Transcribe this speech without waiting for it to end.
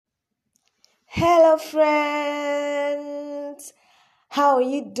Hello, friends. How are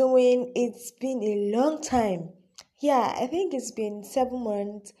you doing? It's been a long time. Yeah, I think it's been 7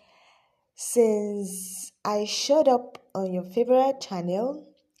 months since I showed up on your favorite channel,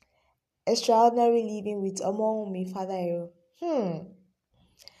 Extraordinary Living with Omonwumi Father.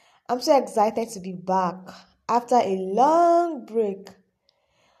 I'm so excited to be back after a long break.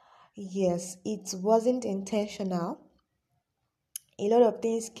 Yes, it wasn't intentional. A lot of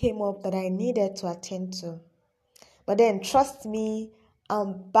things came up that I needed to attend to. But then, trust me,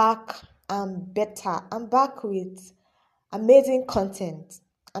 I'm back. I'm better. I'm back with amazing content.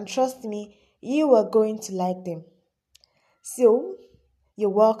 And trust me, you are going to like them. So,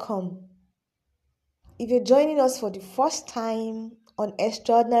 you're welcome. If you're joining us for the first time on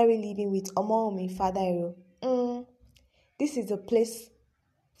Extraordinary Living with Omomi Fadairo, this is a place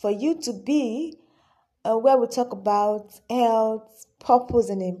for you to be where we talk about health, purpose,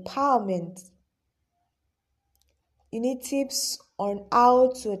 and empowerment. You need tips on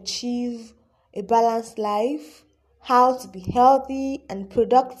how to achieve a balanced life, how to be healthy and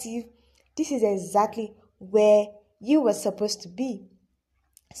productive. This is exactly where you were supposed to be.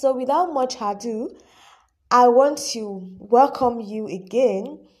 So, without much ado, I want to welcome you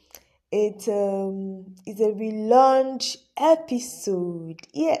again. It's a relaunch episode.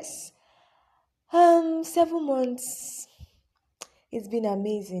 Yes. 7 months. It's been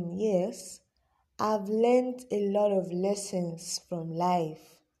amazing. Yes. I've learned a lot of lessons from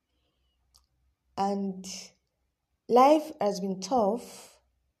life, and life has been tough.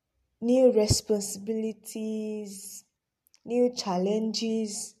 New responsibilities, new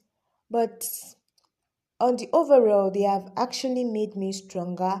challenges, but on the overall, they have actually made me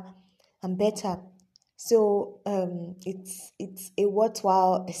stronger and better. So it's a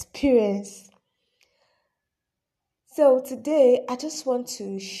worthwhile experience. So today, I just want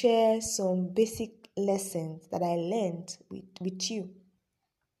to share some basic lessons that I learned with you.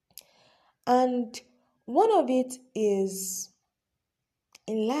 And one of it is,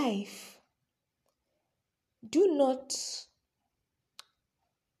 in life, do not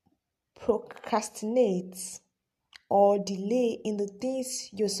procrastinate or delay in the things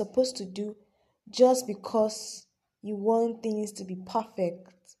you're supposed to do just because you want things to be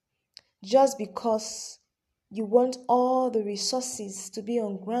perfect, just because you want all the resources to be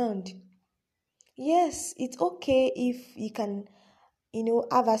on ground. Yes, it's okay if you can,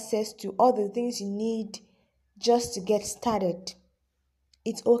 have access to all the things you need just to get started.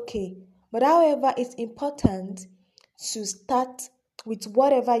 It's okay. But however, it's important to start with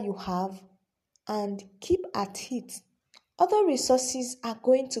whatever you have and keep at it. Other resources are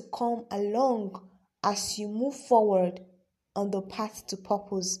going to come along as you move forward on the path to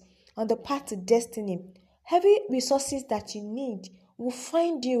purpose, on the path to destiny. Heavy resources that you need will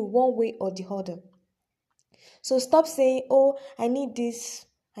find you one way or the other. So stop saying, oh, I need this,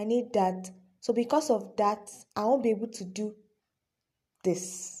 I need that. So because of that, I won't be able to do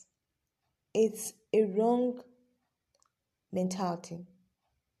this. It's a wrong mentality.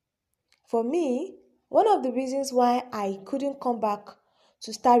 For me, one of the reasons why I couldn't come back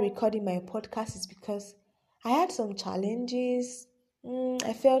to start recording my podcast is because I had some challenges.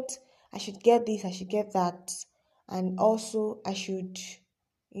 I felt I should get this, I should get that, and also I should,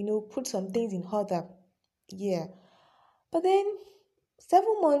 put some things in order. Yeah. But then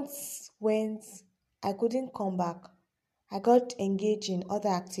 7 months went, I couldn't come back. I got engaged in other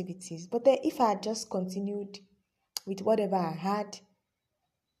activities. But then if I had just continued with whatever I had,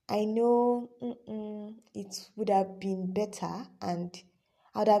 I know it would have been better and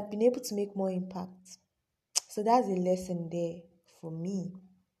I would have been able to make more impact. So that's a lesson there for me.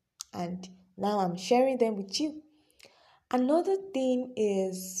 And now I'm sharing them with you. Another thing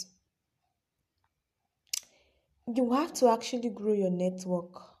is you have to actually grow your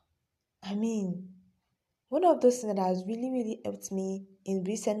network. I mean, one of those things that has really, really helped me in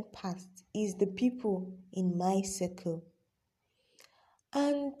recent past is the people in my circle.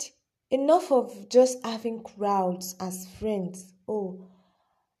 And enough of just having crowds as friends. Oh,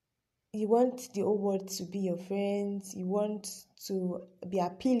 you want the whole world to be your friends. You want to be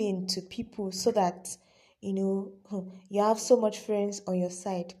appealing to people so that, you have so much friends on your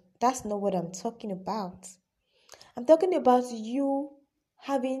side. That's not what I'm talking about. I'm talking about you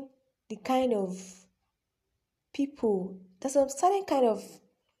having the kind of people, there's a certain kind of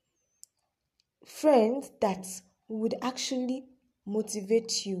friends that would actually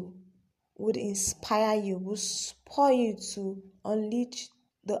motivate you, would inspire you, would spur you to unleash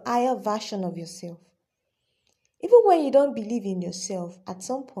the higher version of yourself. Even when you don't believe in yourself, at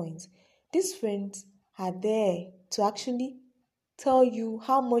some point, these friends are there to actually tell you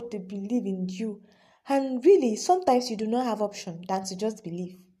how much they believe in you. And really, sometimes you do not have option than to just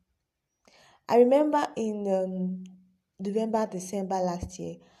believe. I remember in November, December last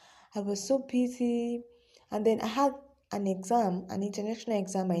year, I was so busy, and then I had an international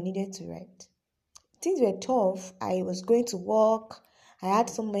exam I needed to write. Things were tough. I was going to work. I had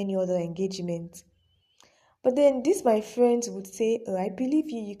so many other engagements. But then this my friends would say, "Oh, I believe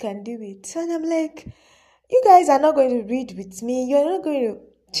you, you can do it." And I'm like, you guys are not going to read with me. You're not going to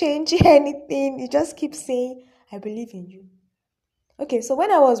change anything. You just keep saying, "I believe in you." Okay, so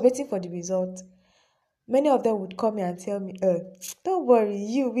when I was waiting for the result, many of them would come and tell me, don't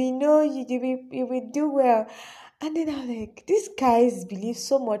worry, we know you will do well. And then I'm like, these guys believe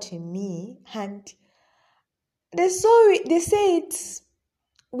so much in me, and they say it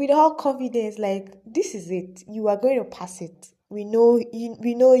with all confidence, like, this is it. You are going to pass it. We know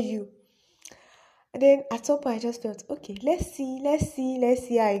you. And then at some point I just felt, okay, let's see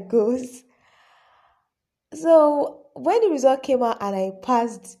how it goes. So when the result came out and I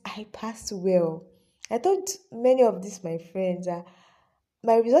passed well. I told many of these my friends that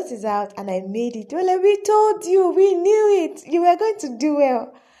my result is out and I made it. Well, like, we told you, we knew it. You were going to do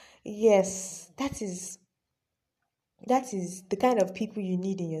well. Yes, that is the kind of people you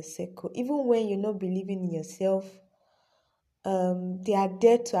need in your circle. Even when you're not believing in yourself, they are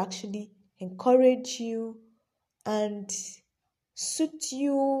there to actually encourage you and suit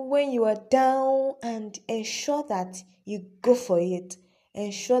you when you are down and ensure that you go for it.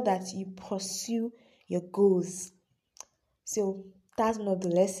 Ensure that you pursue your goals. So that's one of the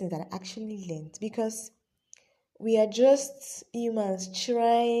lessons that I actually learned, because we are just humans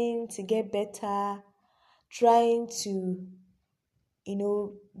trying to get better, trying to,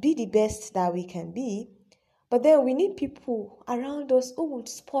 be the best that we can be. But then we need people around us who would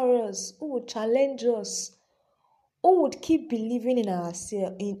spur us, who would challenge us, who would keep believing in us,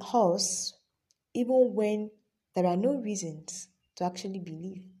 even when there are no reasons to actually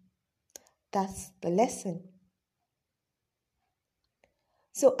believe. That's the lesson.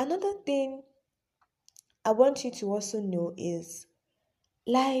 So another thing I want you to also know is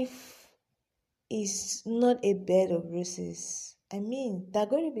life is not a bed of roses. I mean, there are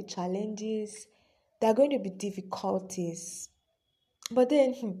going to be challenges, there are going to be difficulties. But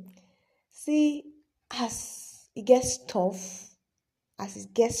then, see, as it gets tough, as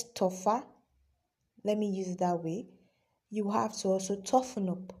it gets tougher, let me use it that way, you have to also toughen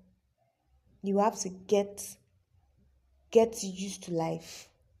up. You have to get used to life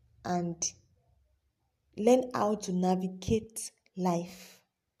and learn how to navigate life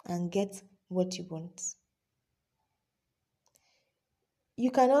and get what you want. You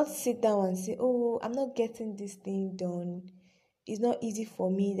cannot sit down and say, "Oh, I'm not getting this thing done. It's not easy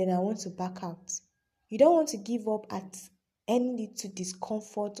for me, then I want to back out." You don't want to give up at any little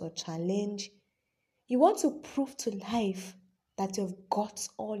discomfort or challenge. You want to prove to life that you've got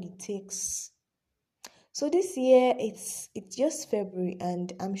all it takes. So this year it's just February,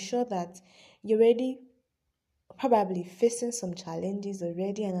 and I'm sure that you're already probably facing some challenges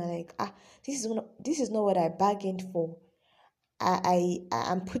already, and are like, this is not what I bargained for.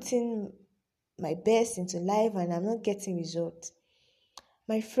 I'm putting my best into life and I'm not getting results.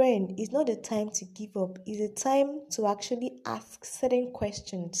 My friend, it's not the time to give up. It's a time to actually ask certain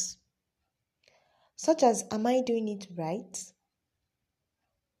questions, such as, am I doing it right?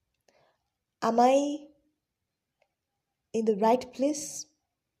 Am I in the right place?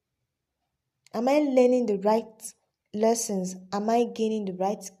 Am I learning the right lessons? Am I gaining the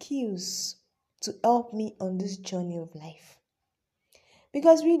right skills to help me on this journey of life?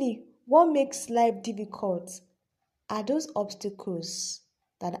 Because really, what makes life difficult are those obstacles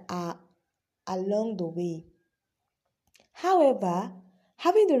that are along the way. However,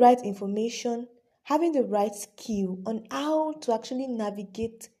 having the right information, having the right skill on how to actually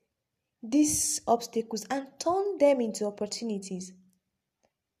navigate these obstacles and turn them into opportunities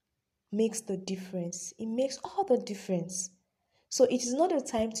makes the difference. It makes all the difference. So it is not a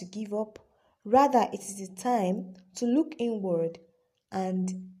time to give up. Rather, it is a time to look inward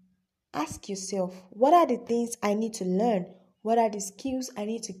and ask yourself, what are the things I need to learn? What are the skills I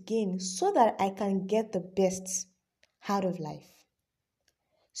need to gain so that I can get the best out of life?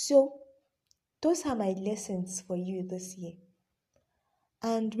 So, those are my lessons for you this year.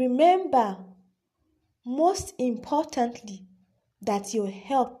 And remember, most importantly, that your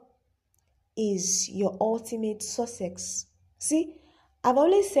health is your ultimate success. See, I've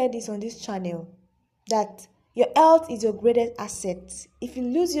always said this on this channel, that your health is your greatest asset. If you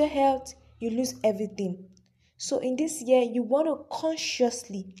lose your health, you lose everything. So in this year, you want to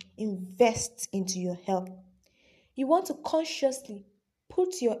consciously invest into your health. You want to consciously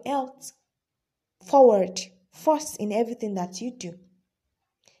put your health forward first in everything that you do.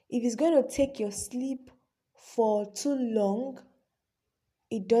 If it's going to take your sleep for too long,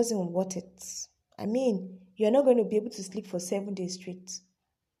 it doesn't worth it. I mean, you're not going to be able to sleep for 7 days straight.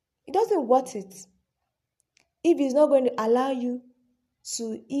 It doesn't worth it. If it's not going to allow you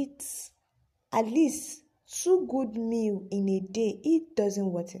to eat at least 2 good meals in a day, it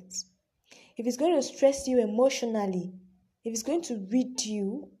doesn't worth it. If it's going to stress you emotionally, if it's going to rid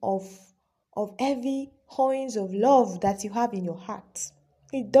you of heavy coins of love that you have in your heart,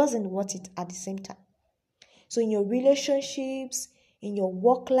 it doesn't worth it at the same time. So in your relationships, in your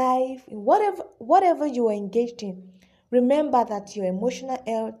work life, in whatever you are engaged in, remember that your emotional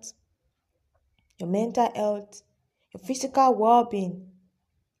health, your mental health, your physical well-being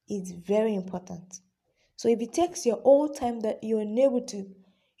is very important. So if it takes your whole time that you're unable to,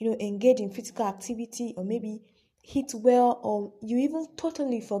 engage in physical activity, or maybe eat well, or you even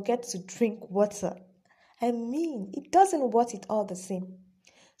totally forget to drink water, I mean, it doesn't worth it all the same.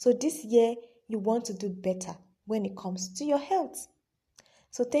 So this year, you want to do better when it comes to your health.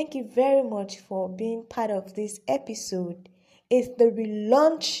 So thank you very much for being part of this episode. It's the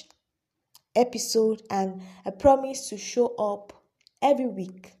relaunch episode, and I promise to show up every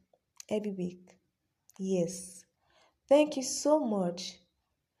week. Yes. Thank you so much.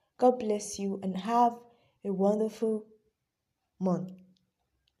 God bless you and have a wonderful month.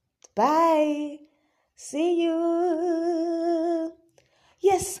 Bye. See you.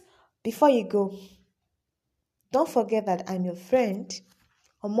 Yes, before you go, don't forget that I'm your friend,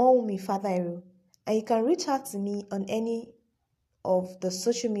 Omowumi Fadairu, and you can reach out to me on any of the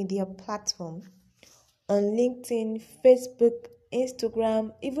social media platforms, on LinkedIn, Facebook,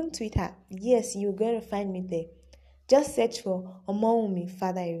 Instagram, even Twitter. Yes, you're going to find me there. Just search for Omowumi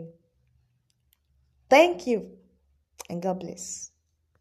Fadairu. Thank you, and God bless.